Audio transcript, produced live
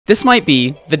This might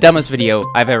be the dumbest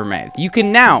video I've ever made. You can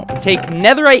now take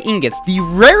netherite ingots, the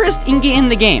rarest ingot in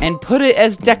the game, and put it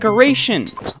as decoration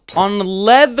on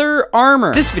leather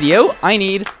armor. This video, I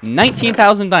need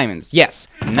 19,000 diamonds. Yes,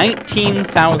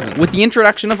 19,000. With the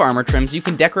introduction of armor trims, you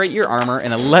can decorate your armor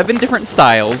in 11 different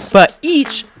styles, but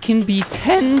each can be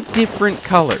 10 different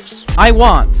colors. I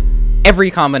want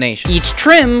every combination. Each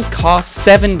trim costs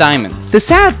 7 diamonds. The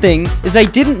sad thing is I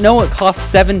didn't know it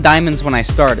cost 7 diamonds when I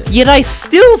started, yet I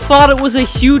still thought it was a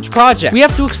huge project. We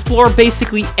have to explore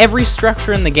basically every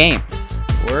structure in the game.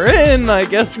 We're in. I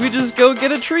guess we just go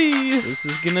get a tree. This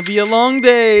is gonna be a long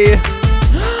day.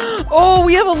 Oh,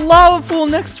 we have a lava pool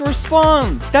next to our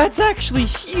spawn. That's actually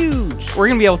huge. We're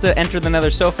gonna be able to enter the nether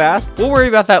so fast. We'll worry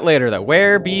about that later though.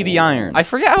 Where be the iron? I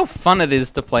forget how fun it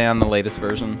is to play on the latest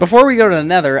version. Before we go to the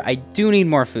nether, I do need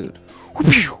more food.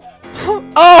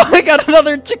 Oh, I got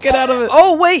another chicken out of it.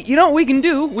 Oh, wait, you know what we can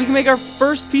do? We can make our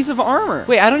first piece of armor.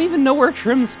 Wait, I don't even know where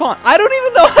trims spawn. I don't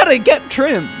even know how to get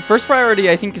trims. First priority,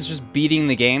 I think, is just beating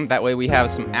the game. That way we have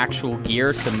some actual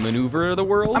gear to maneuver the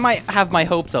world. I might have my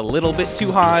hopes a little bit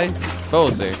too high, but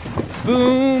we'll see.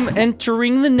 Boom,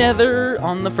 entering the nether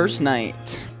on the first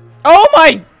night. Oh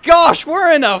my gosh,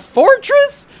 we're in a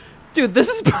fortress? Dude, this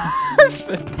is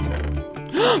perfect.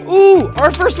 Ooh, our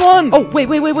first one! Oh, wait.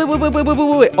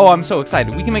 Oh, I'm so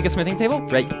excited. We can make a smithing table?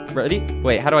 Right, ready?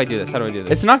 Wait, how do I do this? How do I do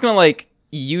this? It's not gonna, like,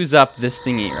 use up this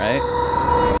thingy, right?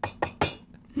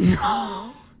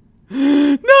 No!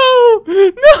 No!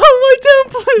 My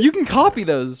template! You can copy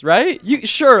those, right?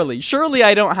 Surely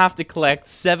I don't have to collect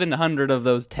 700 of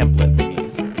those template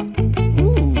thingies.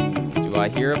 Ooh, do I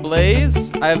hear a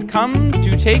blaze? I have come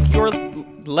to take your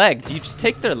leg. Do you just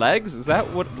take their legs? Is that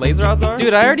what blaze rods are?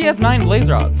 Dude, I already have 9 blaze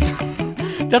rods.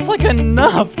 That's like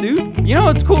enough, dude. You know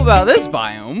what's cool about this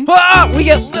biome? Ah, we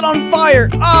get lit on fire.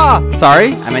 Ah!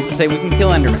 Sorry, I meant to say we can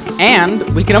kill Enderman. And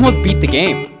we can almost beat the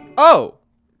game. Oh.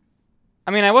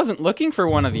 I mean, I wasn't looking for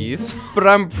one of these, but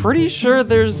I'm pretty sure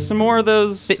there's some more of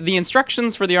those. The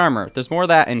instructions for the armor. There's more of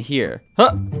that in here.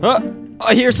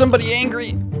 I hear somebody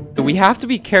angry. We have to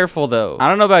be careful, though. I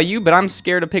don't know about you, but I'm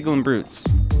scared of piglin brutes.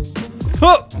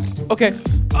 Oh, okay.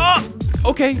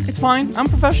 Okay, it's fine. I'm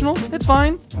professional. It's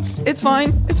fine. It's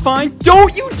fine. It's fine.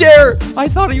 Don't you dare! I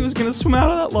thought he was gonna swim out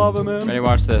of that lava, man. Ready,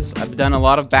 watch this. I've done a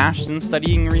lot of Bastion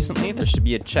studying recently. There should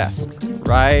be a chest.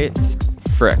 Right.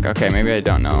 Frick. Okay, maybe I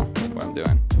don't know what I'm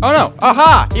doing. Oh no!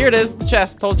 Aha! Here it is. The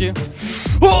chest. Told you.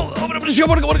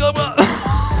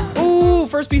 Ooh,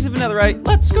 first piece of netherite.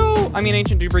 Let's go. I mean,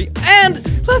 ancient debris.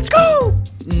 And let's go!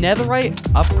 Netherite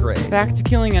upgrade. Back to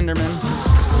killing Enderman.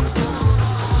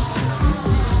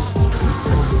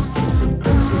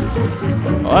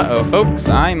 Uh-oh, folks,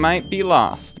 I might be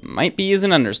lost. Might be is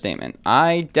an understatement.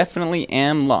 I definitely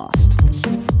am lost.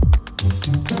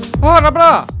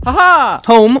 Haha!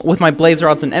 Home, with my blaze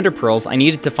rods and ender pearls, I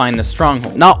needed to find the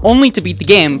stronghold. Not only to beat the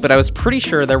game, but I was pretty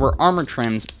sure there were armor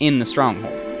trims in the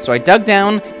stronghold. So I dug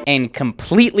down and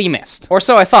completely missed. Or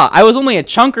so I thought. I was only a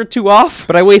chunk or two off,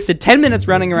 but I wasted 10 minutes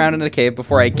running around in a cave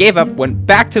before I gave up, went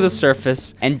back to the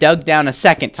surface, and dug down a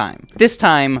second time. This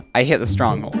time, I hit the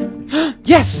stronghold.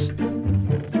 Yes!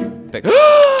 Big.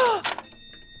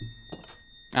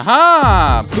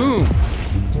 Aha! Boom!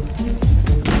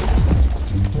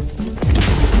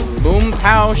 Boom,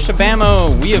 pow,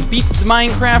 shabamo! We have beat the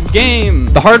Minecraft game!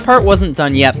 The hard part wasn't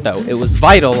done yet, though. It was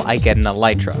vital I get an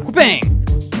elytra. Bang!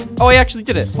 Oh, I actually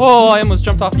did it. Oh, I almost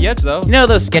jumped off the edge, though. You know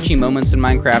those sketchy moments in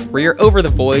Minecraft where you're over the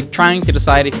void trying to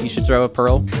decide if you should throw a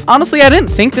pearl? Honestly, I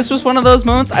didn't think this was one of those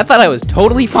moments. I thought I was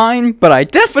totally fine, but I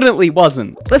definitely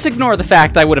wasn't. Let's ignore the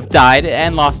fact I would have died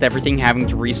and lost everything having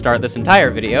to restart this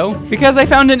entire video, because I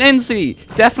found an end city.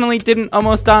 Definitely didn't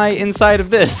almost die inside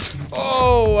of this.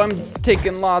 Oh, I'm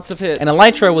taking lots of hits. And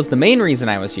elytra was the main reason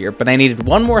I was here, but I needed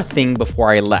one more thing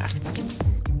before I left.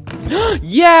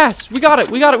 Yes! We got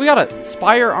it!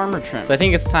 Spire armor trim. So I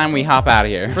think it's time we hop out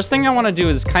of here. First thing I want to do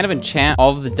is kind of enchant all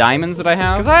of the diamonds that I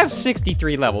have, because I have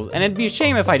 63 levels, and it'd be a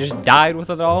shame if I just died with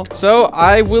it all. So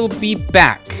I will be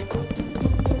back.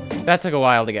 That took a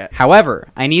while to get. However,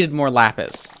 I needed more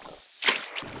lapis.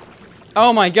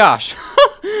 Oh my gosh.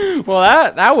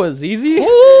 Well, that was easy.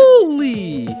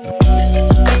 Holy!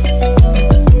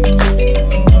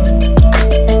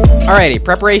 Alrighty,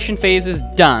 preparation phase is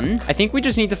done. I think we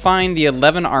just need to find the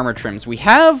 11 armor trims. We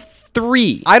have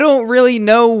 3. I don't really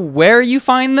know where you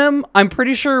find them. I'm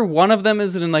pretty sure one of them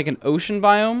is in like an ocean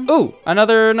biome. Ooh,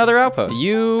 another outpost.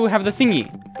 You have the thingy.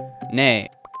 Nay.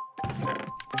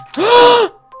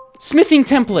 Smithing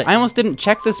template. I almost didn't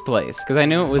check this place because I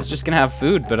knew it was just gonna have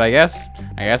food, but I guess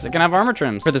it can have armor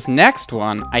trims. For this next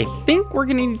one, I think we're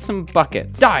gonna need some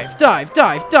buckets. Dive, dive,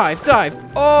 dive, dive, dive.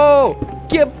 Oh,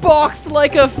 get boxed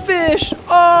like a fish.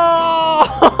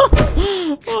 Oh,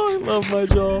 oh, I love my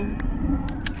job.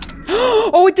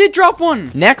 Oh, it did drop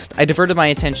one. Next, I diverted my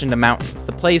attention to mountains,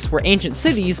 the place where ancient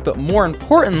cities, but more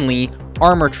importantly,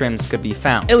 armor trims could be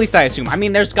found. At least I assume. I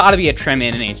mean, there's gotta be a trim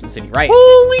in an ancient city, right?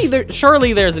 Holy,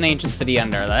 surely there's an ancient city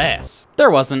under this.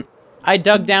 There wasn't. I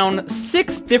dug down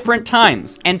 6 different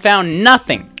times and found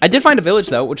nothing. I did find a village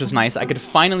though, which was nice. I could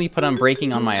finally put on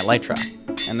braking on my elytra.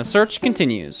 And the search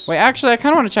continues. Wait, actually, I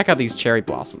kind of want to check out these cherry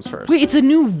blossoms first. Wait, it's a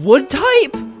new wood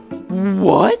type?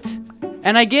 What?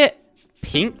 And I get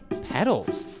pink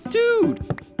petals. Dude.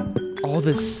 Oh,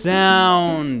 the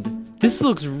sound. This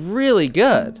looks really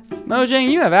good. Mojang,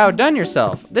 you have outdone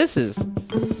yourself. This is,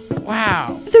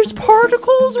 wow. There's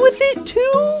particles with it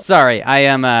too? Sorry, I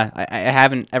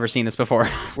haven't ever seen this before.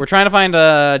 We're trying to find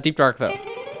a deep dark though.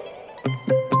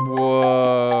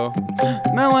 Whoa.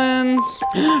 Melons.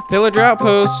 Pillager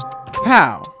outpost.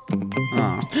 Kapow.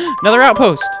 Oh. Another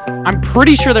outpost. I'm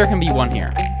pretty sure there can be one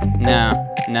here.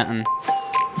 No, nothing.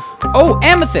 Oh,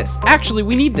 amethyst. Actually,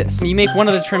 we need this. You make one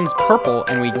of the trims purple,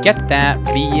 and we get that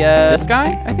via this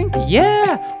guy, I think?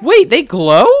 Yeah. Wait, they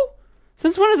glow?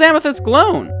 Since when has amethyst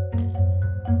glown?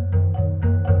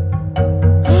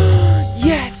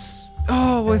 Yes.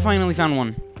 Oh, we finally found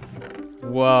one.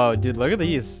 Whoa, dude, look at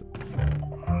these.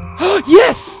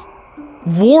 Yes!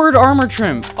 Ward armor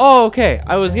trim. Oh, okay.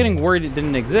 I was getting worried it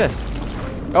didn't exist.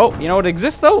 Oh, you know what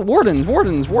exists though?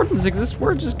 Wardens exist.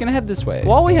 We're just gonna head this way.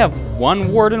 While we have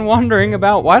one warden wandering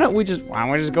about, why don't we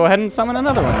just go ahead and summon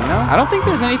another one, you know? I don't think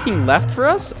there's anything left for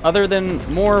us other than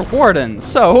more wardens.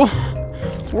 So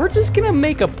we're just gonna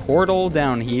make a portal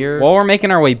down here. While we're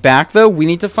making our way back though, we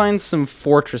need to find some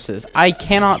fortresses. I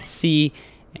cannot see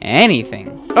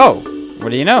anything. Oh, what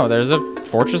do you know? There's a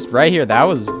fortress right here. That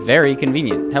was very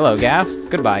convenient. Hello, Ghast.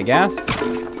 Goodbye, Ghast.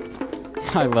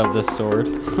 I love this sword.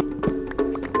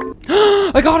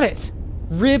 I got it!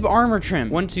 Rib armor trim.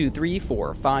 1, 2, 3,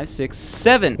 4, 5, 6,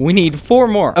 7. We need 4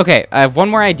 more. Okay, I have one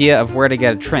more idea of where to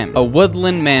get a trim. A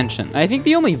woodland mansion. I think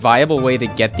the only viable way to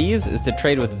get these is to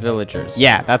trade with villagers.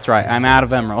 Yeah, that's right. I'm out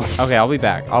of emeralds. Okay, I'll be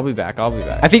back. I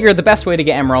figured the best way to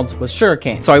get emeralds was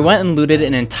sugarcane, so I went and looted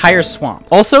an entire swamp.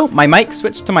 Also, my mic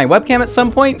switched to my webcam at some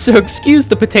point, so excuse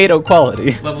the potato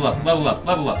quality. Level up, level up,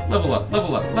 level up, level up,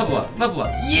 level up, level up, level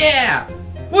up. Yeah!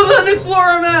 Woodland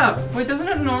Explorer map! Wait, doesn't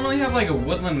it normally have like a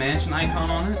woodland mansion icon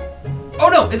on it? Oh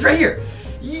no, it's right here!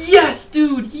 Yes,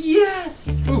 dude,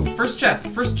 yes! Ooh, first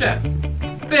chest.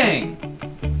 Bang!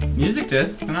 Music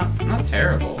discs, not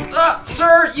terrible.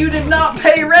 Sir, you did not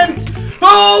pay rent!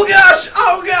 Oh gosh!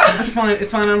 It's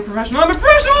fine, I'm a professional.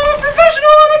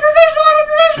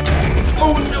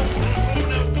 Oh no.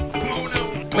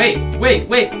 Wait,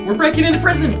 we're breaking into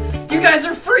prison! You guys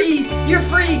are free! You're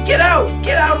free! Get out!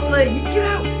 Get out, Olay! Get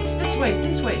out! This way!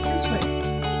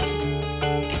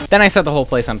 Then I set the whole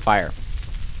place on fire.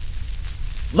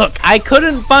 Look, I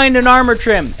couldn't find an armor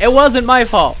trim. It wasn't my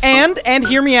fault. And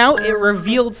hear me out, it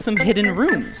revealed some hidden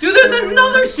rooms. Dude, there's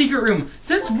another secret room!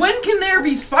 Since when can there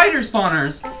be spider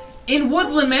spawners in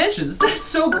woodland mansions? That's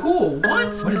so cool.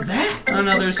 What? What is that?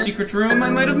 Another secret room I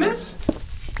might have missed?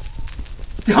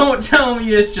 Don't tell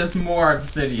me it's just more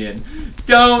obsidian.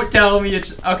 Don't tell me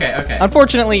it's... Okay.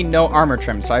 Unfortunately, no armor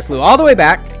trim, so I flew all the way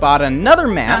back, bought another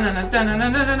map.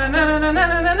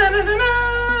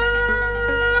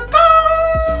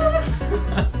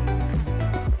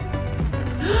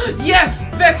 Yes!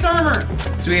 Vex armor!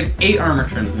 So we have 8 armor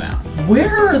trims now.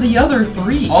 Where are the other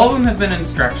 3? All of them have been in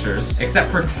structures, except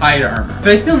for tide armor. But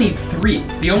I still need 3.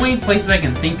 The only places I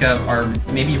can think of are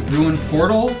maybe ruined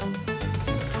portals.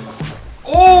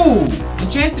 Oh!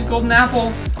 Enchanted golden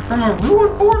apple from a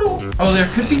ruined portal. Oh, there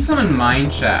could be some in mine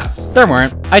shafts. There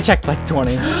weren't. I checked like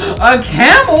 20. A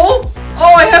camel?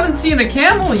 Oh, I haven't seen a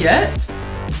camel yet.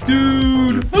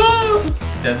 Dude.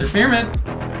 Desert pyramid.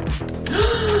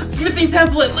 Smithing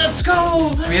template, let's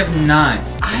go! So we have 9.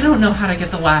 I don't know how to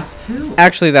get the last 2.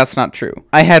 Actually, that's not true.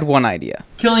 I had one idea.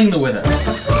 Killing the wither.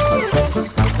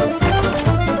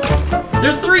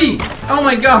 There's 3! Oh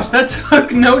my gosh, that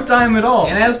took no time at all.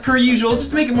 And as per usual, just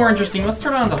to make it more interesting, let's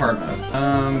turn it on to hard mode.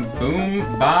 Boom,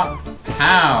 bop,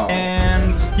 pow.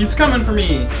 And he's coming for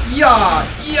me. Yeah!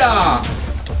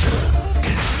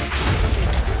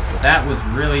 That was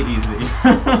really easy.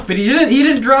 But he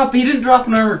didn't drop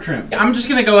an armor trim. I'm just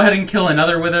gonna go ahead and kill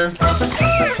another wither.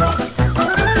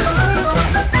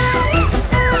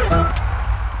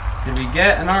 Did we get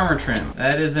get an armor trim.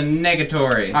 That is a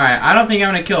negatory. All right, I don't think I'm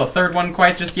gonna kill a third one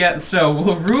quite just yet, so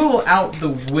we'll rule out the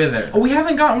wither. Oh, we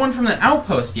haven't got one from an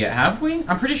outpost yet, have we?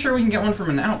 I'm pretty sure we can get one from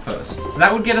an outpost. So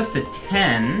that would get us to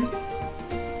 10.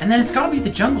 And then it's gotta be the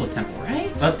jungle temple,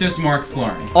 right? Let's do some more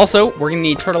exploring. Also, we're gonna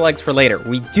need turtle eggs for later.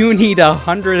 We do need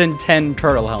 110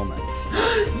 turtle helmets.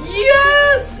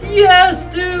 Yes!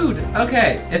 Yes, dude!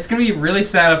 Okay, it's gonna be really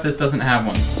sad if this doesn't have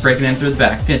one. Breaking in through the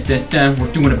back. Dun, dun, dun.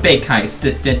 We're doing a bake heist.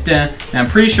 Dun, dun, dun. Now, I'm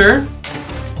pretty sure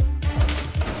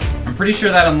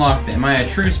that unlocked it. Am I a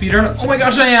true speedrunner? Oh my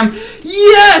gosh, I am!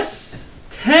 Yes!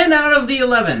 10 out of the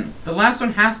 11. The last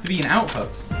one has to be an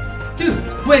outpost. Dude,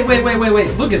 wait.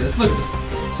 Look at this, look at this.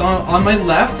 So on my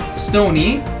left,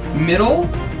 stony, middle,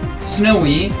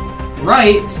 snowy,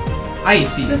 right,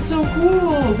 icy. That's so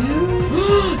cool, dude.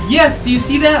 Yes, do you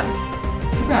see that?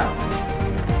 Wow.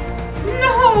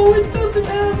 No, it doesn't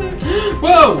happen.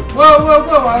 Whoa.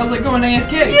 I was like going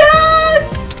AFK.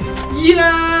 Yes!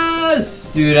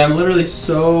 Yes! Dude, I'm literally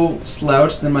so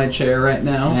slouched in my chair right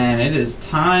now. And it is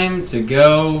time to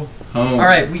go home.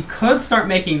 Alright, we could start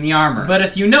making the armor. But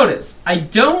if you notice, I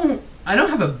don't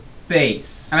have a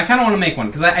base. And I kind of want to make one,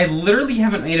 because I literally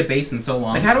haven't made a base in so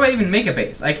long. Like, how do I even make a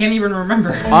base? I can't even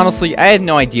remember. Honestly, I had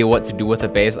no idea what to do with a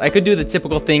base. I could do the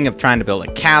typical thing of trying to build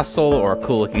a castle or a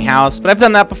cool looking house, but I've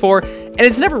done that before, and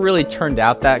it's never really turned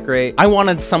out that great. I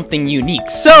wanted something unique,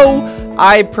 so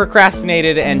I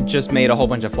procrastinated and just made a whole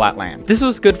bunch of flat land. This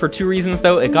was good for two reasons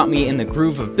though. It got me in the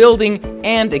groove of building,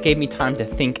 and it gave me time to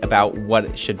think about what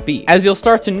it should be. As you'll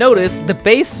start to notice, the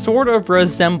base sort of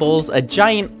resembles a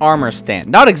giant armor stand.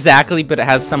 Not exactly, but it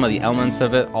has some of the elements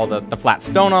of it, all the flat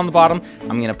stone on the bottom.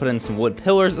 I'm gonna put in some wood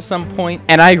pillars at some point,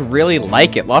 and I really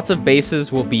like it. Lots of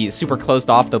bases will be super closed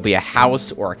off. There'll be a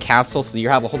house or a castle, so you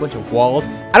have a whole bunch of walls.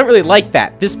 I don't really like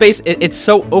that. This base, it's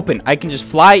so open. I can just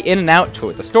fly in and out to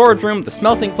it. The storage room, the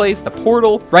smelting place, the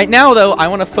portal. Right now, though, I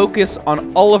want to focus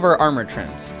on all of our armor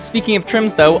trims. Speaking of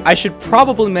trims, though, I should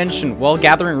probably mention, while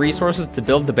gathering resources to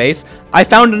build the base, I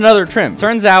found another trim.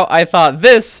 Turns out I thought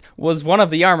this was one of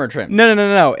the armor trims.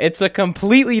 No. It's a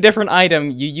completely different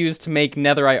item you use to make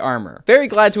netherite armor. Very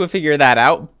glad to have figured that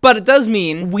out, but it does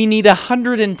mean we need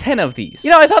 110 of these.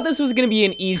 You know, I thought this was gonna be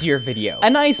an easier video. A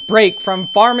nice break from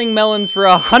farming melons for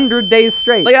 100 days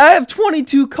straight. Like, I have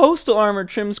 22 coastal armor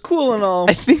trims, cool and all.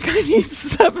 I think I need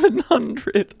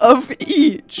 700 of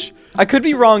each. I could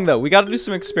be wrong though. We gotta do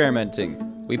some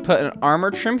experimenting. We put an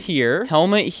armor trim here,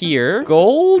 helmet here,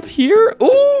 gold here.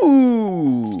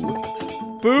 Ooh!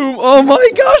 Boom. Oh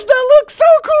my gosh, that looks so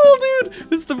cool, dude.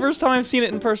 This is the first time I've seen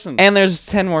it in person. And there's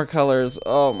 10 more colors.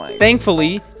 Oh my.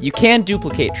 Thankfully, you can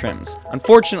duplicate trims.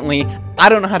 Unfortunately, I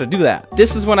don't know how to do that.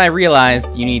 This is when I realized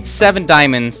you need 7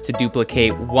 diamonds to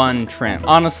duplicate 1 trim.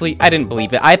 Honestly, I didn't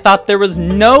believe it. I thought there was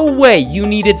no way you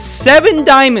needed 7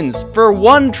 diamonds for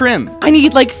 1 trim. I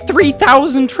need like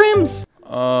 3,000 trims.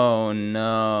 Oh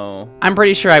no. I'm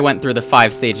pretty sure I went through the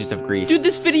 5 stages of grief. Dude,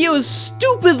 this video is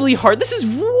stupidly hard. This is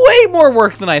way more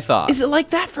work than I thought. Is it like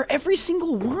that for every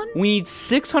single one? We need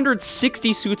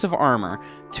 660 suits of armor,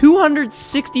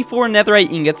 264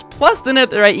 netherite ingots, plus the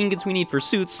netherite ingots we need for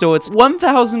suits, so it's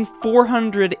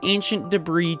 1,400 ancient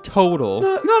debris total.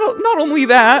 Not only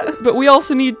that, but we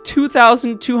also need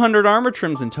 2,200 armor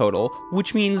trims in total,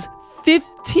 which means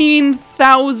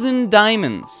 15,000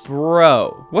 diamonds.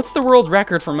 Bro, what's the world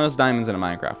record for most diamonds in a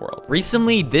Minecraft world?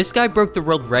 Recently, this guy broke the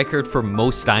world record for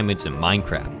most diamonds in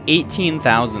Minecraft.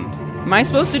 18,000. Am I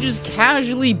supposed to just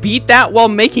casually beat that while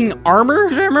making armor?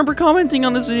 Dude, I remember commenting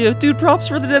on this video. Dude, props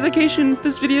for the dedication.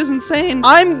 This video's insane.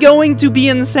 I'm going to be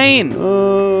insane.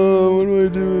 Oh, what am I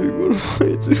doing? What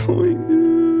am I doing,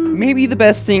 dude? Maybe the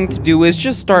best thing to do is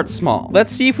just start small.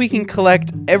 Let's see if we can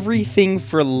collect everything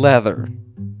for leather.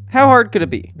 How hard could it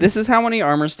be? This is how many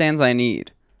armor stands I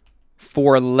need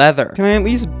for leather. Can I at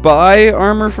least buy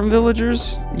armor from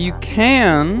villagers? You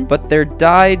can, but they're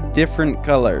dyed different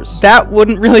colors. That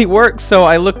wouldn't really work, so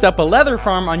I looked up a leather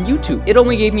farm on YouTube. It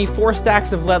only gave me 4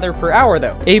 stacks of leather per hour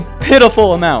though. A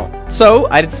pitiful amount. So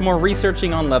I did some more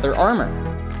researching on leather armor.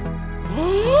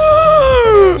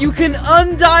 You can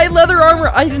undye leather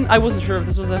armor. I wasn't sure if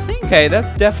this was a thing. Okay,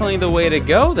 that's definitely the way to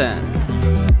go then.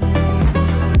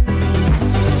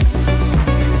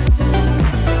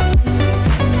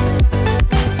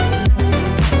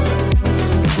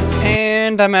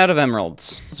 And I'm out of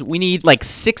emeralds. So we need like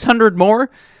 600 more.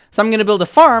 So I'm going to build a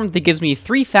farm that gives me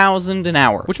 3,000 an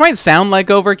hour, which might sound like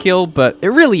overkill, but it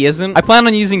really isn't. I plan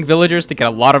on using villagers to get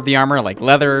a lot of the armor, like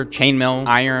leather, chainmail,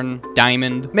 iron,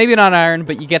 diamond. Maybe not iron,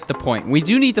 but you get the point. We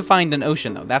do need to find an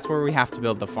ocean, though. That's where we have to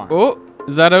build the farm. Oh,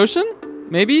 is that ocean?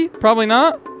 Maybe? Probably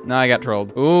not. No, I got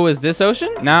trolled. Ooh, is this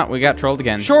ocean? Nah, we got trolled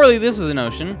again. Surely this is an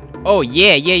ocean. Oh,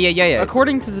 yeah.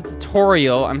 According to the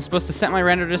tutorial, I'm supposed to set my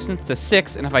render distance to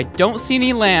 6, and if I don't see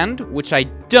any land, which I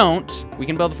don't, we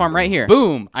can build a farm right here.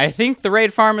 Boom. I think the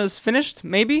raid farm is finished,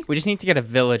 maybe? We just need to get a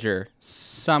villager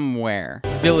somewhere.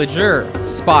 Villager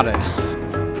spotted.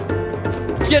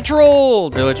 Get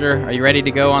trolled! Villager, are you ready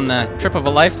to go on the trip of a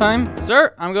lifetime?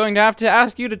 Sir, I'm going to have to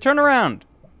ask you to turn around.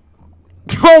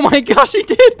 Oh my gosh, he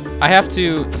did! I have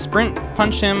to sprint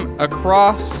punch him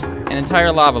across an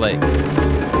entire lava lake.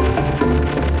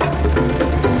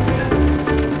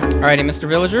 Alrighty, Mr.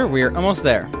 Villager, we're almost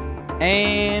there.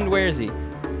 And where is he?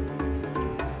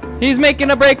 He's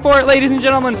making a break for it, ladies and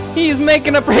gentlemen. He's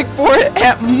making a break for it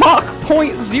at Mach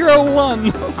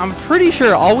 0.01. I'm pretty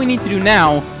sure all we need to do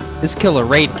now is kill a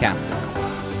raid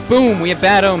captain. Boom, we have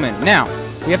Bad Omen. Now,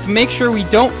 we have to make sure we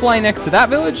don't fly next to that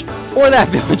village or that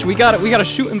village. We gotta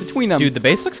shoot in between them. Dude, the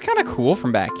base looks kind of cool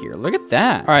from back here. Look at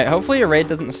that. All right, hopefully a raid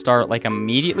doesn't start like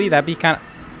immediately. That'd be kind of...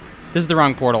 This is the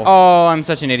wrong portal. Oh, I'm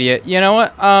such an idiot. You know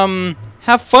what?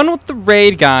 Have fun with the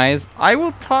raid, guys. I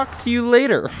will talk to you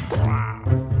later.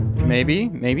 Maybe.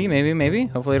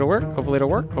 Hopefully it'll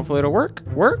work.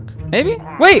 Work? Maybe?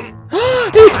 Wait!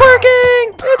 It's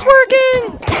working! It's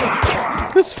working!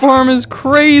 This farm is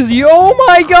crazy. Oh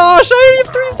my gosh! I already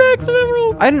have 3 stacks of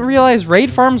emeralds. I didn't realize raid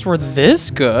farms were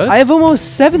this good. I have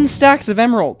almost 7 stacks of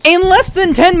emeralds in less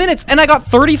than 10 minutes, and I got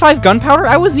 35 gunpowder.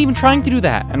 I wasn't even trying to do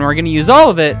that. And we're gonna use all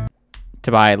of it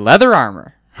to buy leather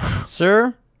armor.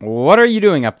 Sir, what are you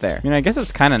doing up there? I mean, I guess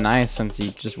it's kind of nice since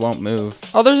he just won't move.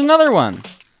 Oh, there's another one.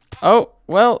 Oh,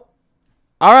 well,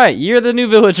 all right, you're the new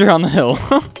villager on the hill.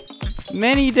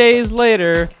 Many days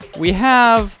later, we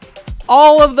have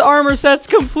all of the armor sets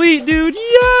complete, dude.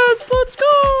 Yes, let's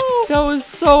go. That was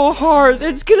so hard.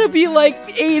 It's gonna be like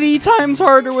 80 times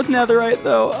harder with netherite,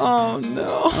 though. Oh,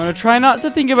 no. I'm gonna try not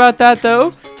to think about that,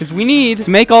 though, because we need to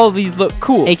make all of these look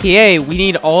cool. AKA, we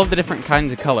need all of the different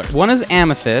kinds of colors. One is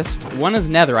amethyst, one is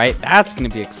netherite. That's gonna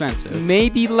be expensive.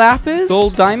 Maybe lapis,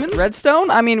 gold, diamond, redstone.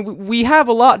 I mean, we have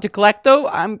a lot to collect, though.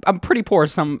 I'm pretty poor in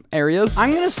some areas.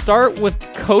 I'm gonna start with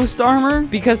coast armor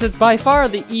because it's by far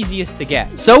the easiest to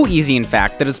get. So easy, in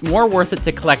fact, that it's more worth it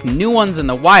to collect new ones in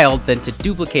the wild than to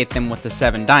duplicate them with the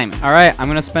 7 diamonds. All right, I'm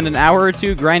gonna spend an hour or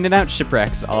two grinding out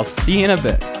shipwrecks. I'll see you in a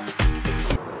bit.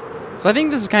 So I think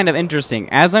this is kind of interesting.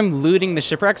 As I'm looting the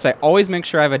shipwrecks, I always make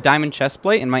sure I have a diamond chest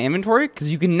plate in my inventory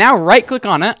because you can now right click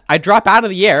on it. I drop out of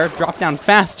the air, drop down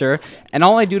faster, and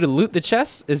all I do to loot the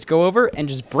chests is go over and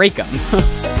just break them.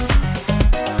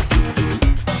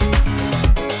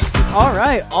 All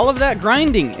right, all of that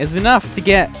grinding is enough to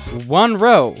get 1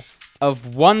 row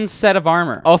of 1 set of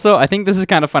armor. Also, I think this is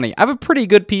kind of funny. I have a pretty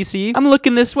good PC. I'm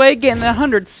looking this way, getting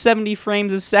 170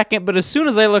 frames a second, but as soon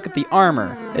as I look at the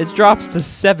armor, it drops to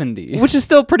 70, which is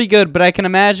still pretty good, but I can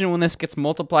imagine when this gets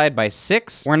multiplied by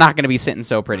 6, we're not gonna be sitting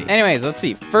so pretty. Anyways, let's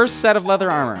see. First set of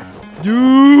leather armor. Dude,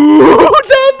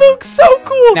 that looks so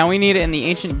cool. Now we need it in the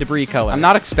ancient debris color. I'm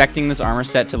not expecting this armor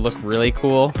set to look really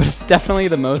cool, but it's definitely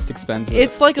the most expensive.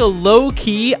 It's like a low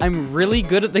key, I'm really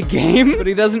good at the game, but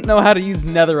he doesn't know how to use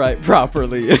netherite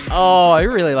properly. Oh, I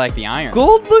really like the iron.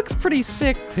 Gold looks pretty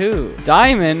sick too.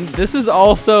 Diamond, this is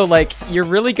also like, you're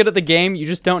really good at the game, you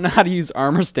just don't know how to use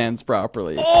armor stands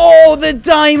properly. Oh, the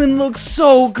diamond looks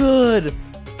so good.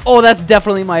 Oh, that's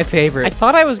definitely my favorite. I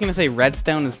thought I was gonna say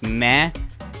redstone is meh.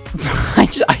 I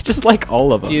just like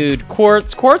all of them. Dude,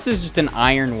 quartz. Quartz is just an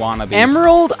iron wannabe.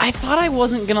 Emerald, I thought I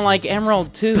wasn't gonna like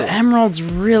emerald too. But emerald's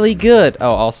really good.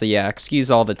 Oh, also, yeah,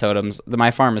 excuse all the totems. My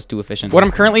farm is too efficient. What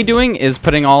I'm currently doing is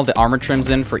putting all the armor trims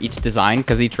in for each design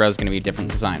because each row is gonna be a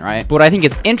different design, right? But what I think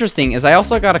is interesting is I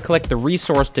also gotta collect the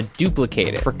resource to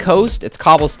duplicate it. For coast, it's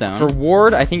cobblestone. For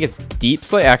ward, I think it's deep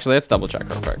slate. Actually, let's double check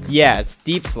real quick. Yeah, it's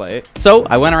deep slate. So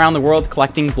I went around the world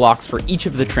collecting blocks for each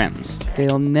of the trims.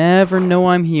 They'll never know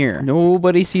I'm here.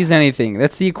 Nobody sees anything.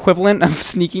 That's the equivalent of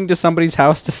sneaking to somebody's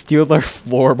house to steal their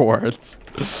floorboards.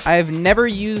 I've never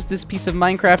used this piece of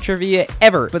Minecraft trivia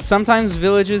ever, but sometimes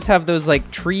villages have those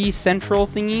like tree central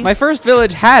thingies. My first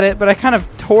village had it, but I kind of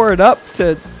tore it up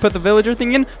to put the villager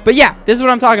thing in. But yeah, this is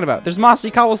what I'm talking about. There's mossy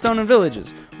cobblestone in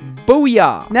villages.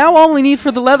 Booyah. Now all we need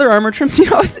for the leather armor trims, you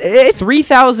know, it's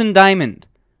 3,000 diamond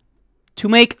to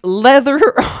make leather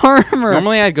armor.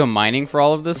 Normally I'd go mining for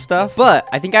all of this stuff, but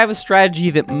I think I have a strategy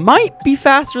that might be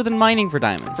faster than mining for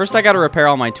diamonds. First, I gotta repair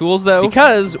all my tools though,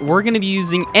 because we're gonna be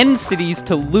using end cities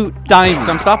to loot diamonds.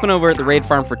 So I'm stopping over at the raid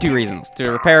farm for 2 reasons.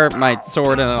 To repair my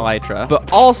sword and elytra, but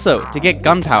also to get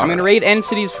gunpowder. I'm gonna raid end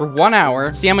cities for 1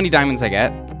 hour, see how many diamonds I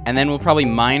get, and then we'll probably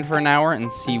mine for an hour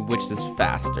and see which is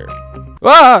faster.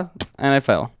 Ah! And I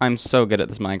fell. I'm so good at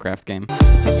this Minecraft game.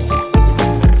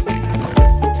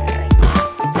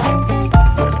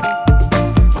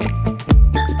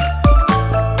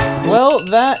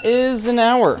 that is an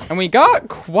hour. And we got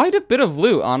quite a bit of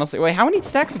loot, honestly. Wait, how many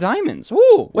stacks of diamonds?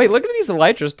 Ooh, wait, look at these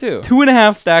elytras too.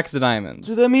 2.5 stacks of diamonds.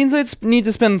 So that means I'd need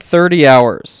to spend 30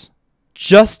 hours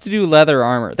just to do leather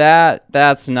armor.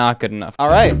 That's not good enough. All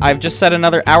right, I've just set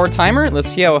another hour timer. Let's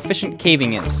see how efficient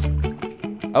caving is.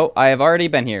 Oh, I have already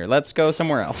been here. Let's go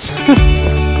somewhere else.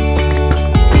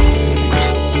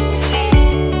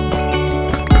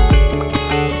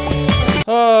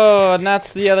 Oh, and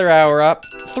that's the other hour up.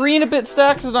 3 and a bit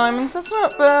stacks of diamonds. That's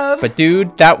not bad. But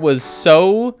dude, that was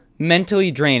so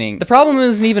mentally draining. The problem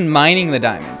isn't even mining the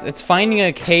diamonds. It's finding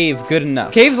a cave good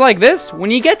enough. Caves like this,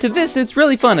 when you get to this, it's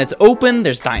really fun. It's open,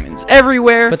 there's diamonds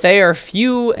everywhere, but they are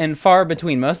few and far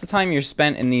between. Most of the time you're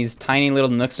spent in these tiny little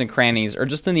nooks and crannies or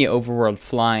just in the overworld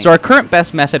flying. So our current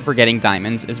best method for getting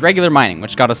diamonds is regular mining,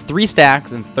 which got us 3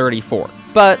 stacks and 34.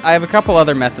 But I have a couple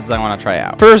other methods I want to try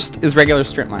out. First is regular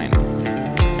strip mining.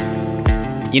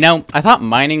 You know, I thought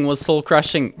mining was soul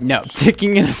crushing. No,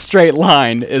 ticking in a straight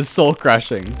line is soul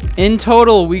crushing. In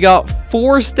total, we got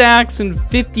 4 stacks and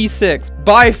 56.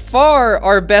 By far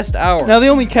our best hour. Now, the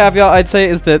only caveat I'd say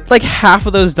is that like half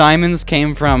of those diamonds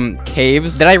came from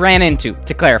caves that I ran into.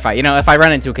 To clarify, you know, if I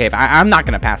run into a cave, I'm not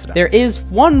gonna pass it up. There is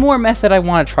one more method I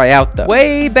want to try out though.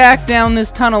 Way back down this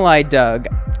tunnel I dug,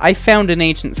 I found an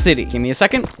ancient city. Give me a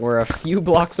second, we're a few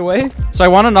blocks away. So I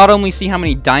want to not only see how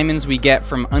many diamonds we get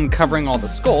from uncovering all the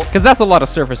skull, because that's a lot of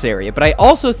surface area, but I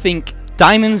also think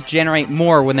diamonds generate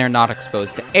more when they're not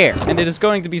exposed to air. And it is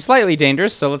going to be slightly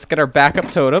dangerous, so let's get our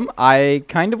backup totem. I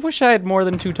kind of wish I had more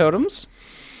than 2 totems.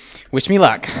 Wish me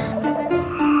luck.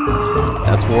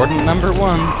 That's warden number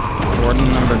 1.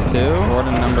 Warden number 2,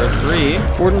 warden number 3,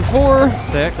 warden 4,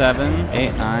 6, 7,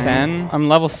 8, 9, 10. I'm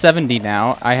level 70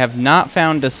 now. I have not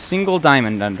found a single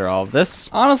diamond under all of this.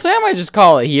 Honestly, I might just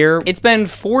call it here. It's been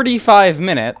 45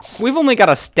 minutes. We've only got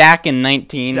a stack in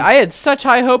 19. I had such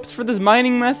high hopes for this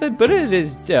mining method, but it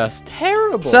is just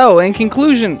terrible. So, in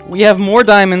conclusion, we have more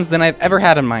diamonds than I've ever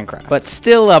had in Minecraft, but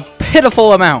still a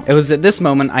pitiful amount. It was at this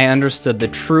moment I understood the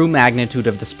true magnitude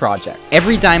of this project.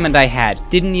 Every diamond I had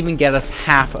didn't even get us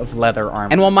half of leather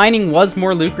armor. And while mining was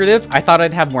more lucrative, I thought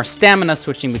I'd have more stamina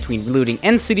switching between looting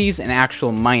end cities and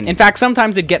actual mining. In fact,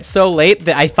 sometimes it'd get so late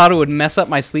that I thought it would mess up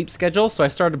my sleep schedule, so I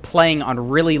started playing on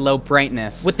really low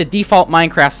brightness with the default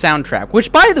Minecraft soundtrack,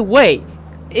 which, by the way,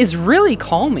 is really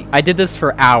calming. I did this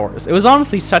for hours. It was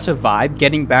honestly such a vibe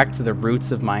getting back to the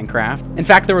roots of Minecraft. In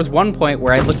fact, there was one point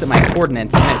where I looked at my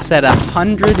coordinates and it said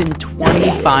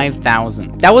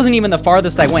 125,000. That wasn't even the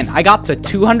farthest I went. I got to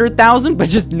 200,000, but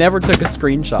just never took a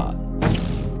screenshot.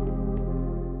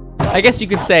 I guess you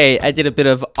could say I did a bit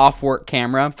of off-work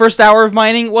camera. First hour of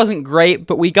mining wasn't great,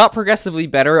 but we got progressively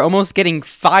better, almost getting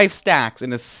 5 stacks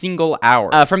in a single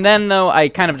hour. From then, though, I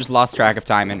kind of just lost track of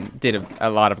time and did a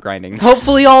lot of grinding.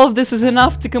 Hopefully all of this is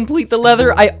enough to complete the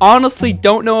leather. I honestly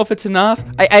don't know if it's enough.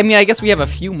 I mean, I guess we have a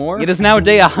few more. It is now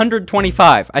day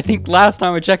 125. I think last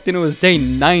time I checked in, it was day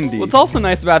 90. What's also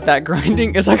nice about that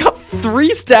grinding is I got 3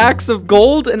 stacks of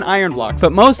gold and iron blocks,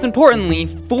 but most importantly,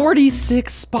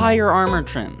 46 spire armor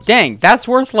trims. Dang, that's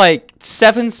worth like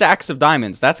 7 stacks of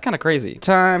diamonds. That's kind of crazy.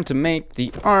 Time to make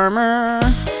the armor.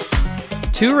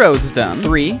 2 rows done.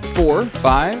 3, 4,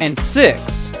 5, and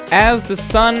 6. As the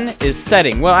sun is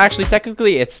setting. Well, actually,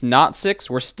 technically, it's not 6.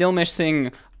 We're still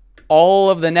missing all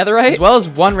of the netherite, as well as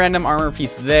 1 random armor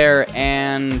piece there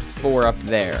and 4 up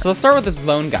there. So let's start with this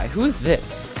lone guy. Who is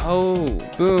this? Oh,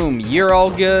 boom, you're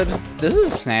all good. This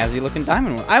is a snazzy looking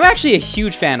diamond one. I'm actually a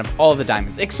huge fan of all of the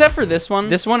diamonds, except for this one.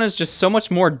 This one is just so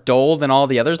much more dull than all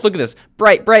the others. Look at this,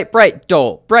 bright, bright, bright,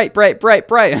 dull, bright, bright, bright,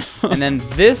 bright. And then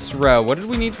this row, what did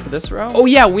we need for this row? Oh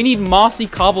yeah, we need mossy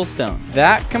cobblestone.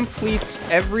 That completes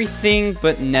everything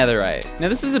but netherite. Now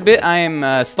this is a bit I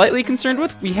am slightly concerned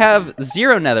with. We have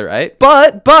 0 netherite.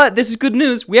 But this is good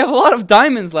news. We have a lot of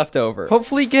diamonds left over.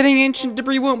 Hopefully getting ancient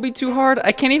debris won't be too hard.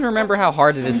 I can't even remember how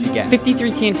hard it is to get.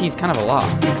 53 TNT is kind of a lot.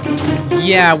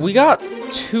 Yeah, we got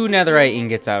 2 netherite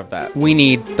ingots out of that. We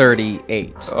need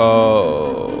 38.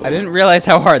 Oh, I didn't realize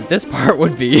how hard this part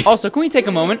would be. Also, can we take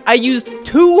a moment? I used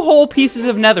 2 whole pieces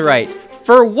of netherite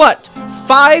for what?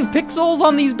 5 pixels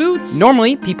on these boots?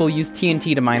 Normally, people use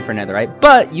TNT to mine for netherite,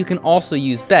 but you can also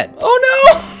use beds.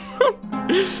 Oh no!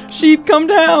 Sheep, come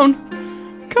down.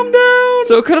 Come down.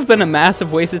 So it could have been a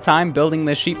massive waste of time building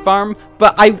this sheep farm,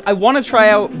 but I want to try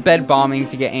out bed bombing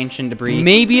to get ancient debris.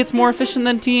 Maybe it's more efficient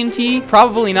than TNT.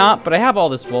 Probably not, but I have all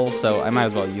this wool, so I might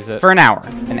as well use it for an hour.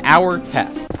 An hour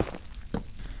test.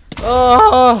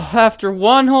 Oh, after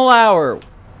 1 whole hour,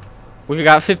 we've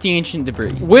got 50 ancient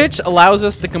debris, which allows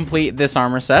us to complete this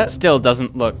armor set. Still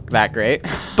doesn't look that great,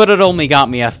 but it only got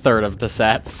me 1/3 of the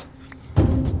sets.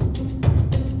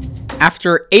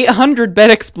 After 800 bed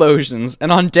explosions,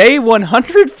 and on day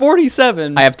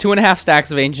 147, I have 2.5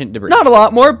 stacks of ancient debris. Not a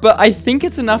lot more, but I think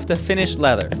it's enough to finish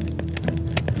leather.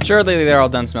 Surely they're all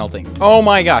done smelting. Oh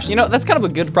my gosh. You know, that's kind of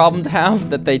a good problem to have,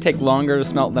 that they take longer to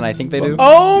smelt than I think they do.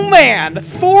 Oh man,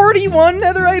 41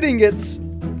 netherite ingots.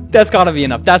 That's gotta be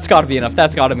enough. That's gotta be enough.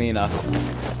 That's gotta be enough.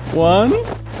 1,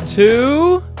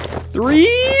 2,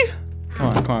 3. Come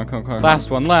on, come on, come on, come on.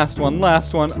 Last one, last one,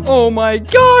 last one. Oh my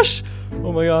gosh.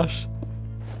 Oh my gosh.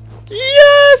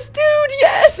 Yes, dude,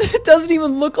 yes! It doesn't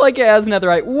even look like it has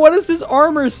netherite. What is this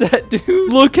armor set,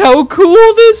 dude? Look how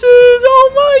cool this is!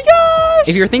 Oh my gosh!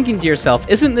 If you're thinking to yourself,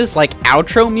 isn't this like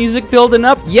outro music building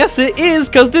up? Yes, it is,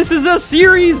 because this is a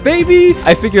series, baby!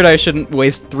 I figured I shouldn't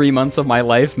waste 3 months of my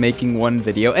life making one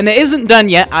video, and it isn't done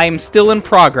yet. I am still in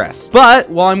progress. But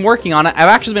while I'm working on it, I've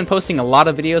actually been posting a lot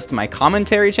of videos to my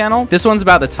commentary channel. This one's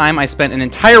about the time I spent an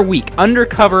entire week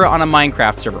undercover on a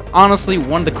Minecraft server. Honestly,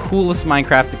 one of the coolest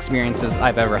Minecraft experiences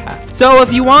I've ever had. So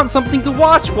if you want something to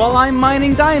watch while I'm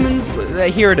mining diamonds,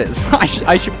 here it is.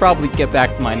 I should probably get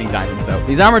back to mining diamonds though.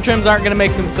 These armor trims aren't gonna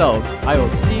make themselves. I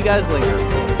will see you guys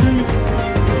later.